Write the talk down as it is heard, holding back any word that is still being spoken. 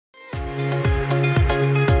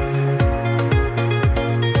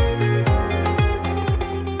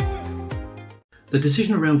The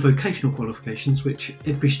decision around vocational qualifications, which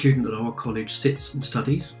every student at our college sits and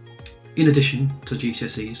studies, in addition to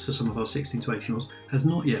GCSEs for some of our 16 to 18-year-olds, has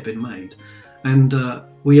not yet been made. And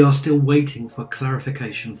we are still waiting for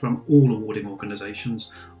clarification from all awarding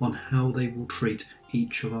organisations on how they will treat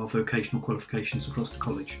each of our vocational qualifications across the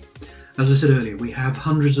college. As I said earlier, we have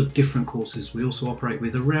hundreds of different courses. We also operate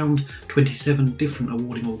with around 27 different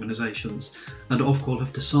awarding organisations, and Ofqual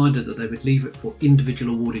have decided that they would leave it for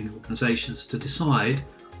individual awarding organisations to decide,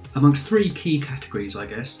 amongst three key categories I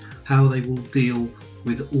guess, how they will deal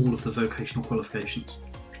with all of the vocational qualifications.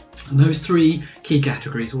 And those three key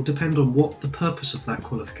categories will depend on what the purpose of that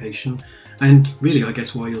qualification, and really I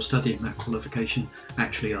guess why you're studying that qualification,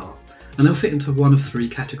 actually are. And they'll fit into one of three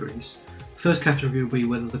categories. First category will be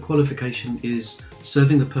whether the qualification is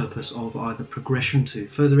serving the purpose of either progression to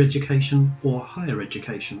further education or higher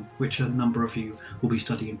education, which a number of you will be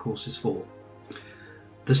studying courses for.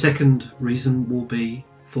 The second reason will be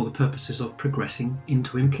for the purposes of progressing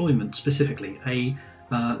into employment, specifically a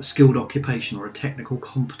skilled occupation or a technical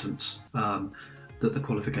competence that the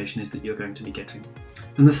qualification is that you're going to be getting.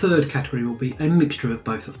 And the third category will be a mixture of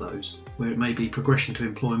both of those, where it may be progression to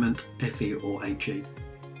employment, FE or HE.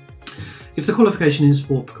 If the qualification is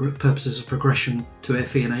for purposes of progression to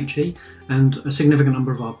FE and HE, and a significant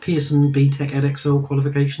number of our Pearson, BTEC, EdXL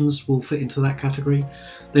qualifications will fit into that category,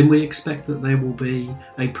 then we expect that there will be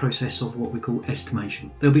a process of what we call estimation.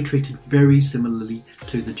 They'll be treated very similarly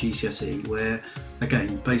to the GCSE, where,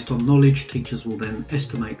 again, based on knowledge, teachers will then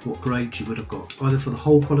estimate what grades you would have got, either for the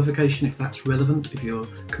whole qualification, if that's relevant, if you're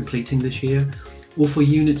completing this year, or for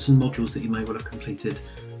units and modules that you may well have completed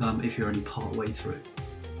if you're only part way through.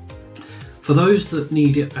 For those that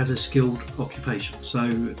need it as a skilled occupation, so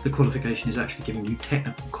the qualification is actually giving you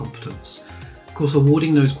technical competence. Of course,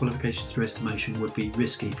 awarding those qualifications through estimation would be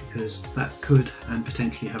risky because that could and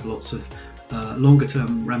potentially have lots of longer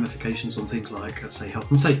term ramifications on things like, say, health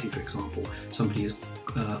and safety, for example. Somebody has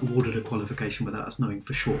awarded a qualification without us knowing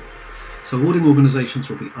for sure. So awarding organisations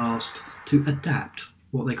will be asked to adapt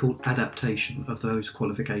what they call adaptation of those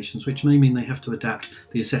qualifications, which may mean they have to adapt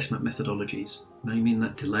the assessment methodologies. It may mean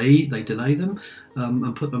that they delay them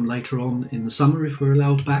and put them later on in the summer if we're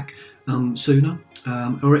allowed back sooner,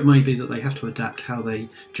 or it may be that they have to adapt how they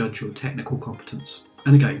judge your technical competence.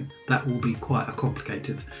 And again, that will be quite a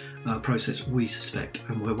complicated process, we suspect,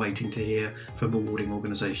 and we're waiting to hear from awarding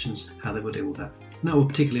organisations how they will deal with that. And that will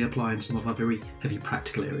particularly apply in some of our very heavy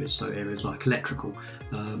practical areas, so areas like electrical,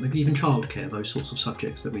 maybe even childcare, those sorts of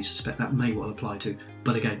subjects that we suspect that may well apply to.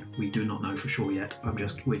 But again, we do not know for sure yet.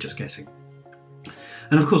 We're just guessing.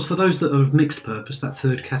 And of course, for those that are of mixed purpose, that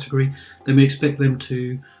third category, then we expect them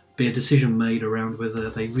to be a decision made around whether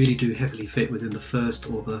they really do heavily fit within the first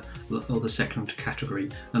or the second category,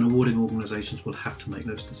 and awarding organisations will have to make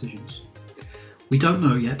those decisions. We don't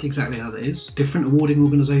know yet exactly how that is. Different awarding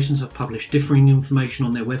organisations have published differing information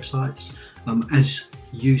on their websites. As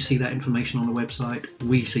you see that information on the website,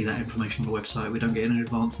 we see that information on the website. We don't get an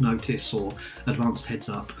advance notice or advanced heads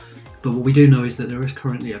up. But what we do know is that there is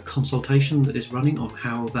currently a consultation that is running on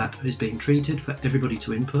how that is being treated for everybody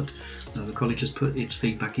to input. The college has put its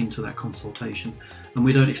feedback into that consultation, and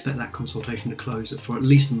we don't expect that consultation to close for at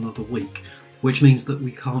least another week, which means that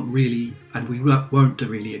we can't really, and we won't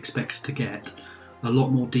really expect to get a lot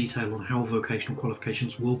more detail on how vocational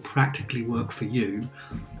qualifications will practically work for you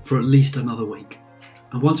for at least another week.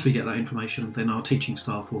 And once we get that information, then our teaching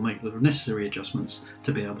staff will make the necessary adjustments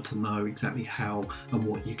to be able to know exactly how and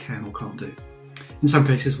what you can or can't do. In some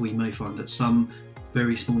cases, we may find that some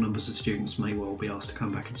very small numbers of students may well be asked to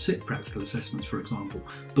come back and sit practical assessments, for example.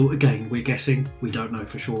 But again, we're guessing, we don't know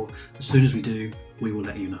for sure. As soon as we do, we will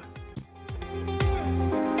let you know.